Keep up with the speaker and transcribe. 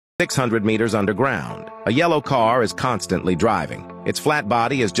600 meters underground. A yellow car is constantly driving. Its flat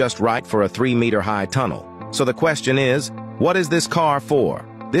body is just right for a 3-meter-high tunnel. So the question is, what is this car for?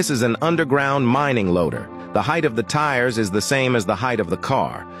 This is an underground mining loader. The height of the tires is the same as the height of the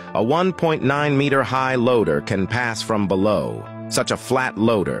car. A 1.9-meter-high loader can pass from below. Such a flat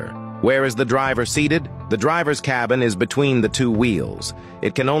loader. Where is the driver seated? The driver's cabin is between the two wheels.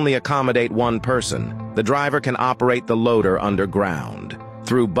 It can only accommodate one person. The driver can operate the loader underground,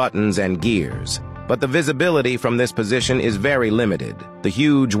 through buttons and gears. But the visibility from this position is very limited. The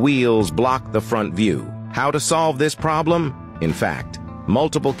huge wheels block the front view. How to solve this problem? In fact,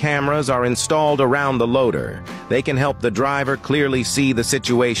 multiple cameras are installed around the loader. They can help the driver clearly see the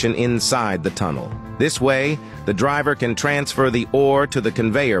situation inside the tunnel. This way, the driver can transfer the ore to the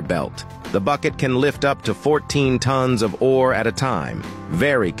conveyor belt. The bucket can lift up to 14 tons of ore at a time.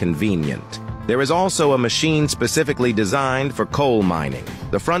 Very convenient. There is also a machine specifically designed for coal mining.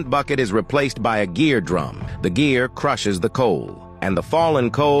 The front bucket is replaced by a gear drum. The gear crushes the coal, and the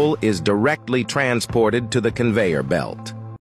fallen coal is directly transported to the conveyor belt.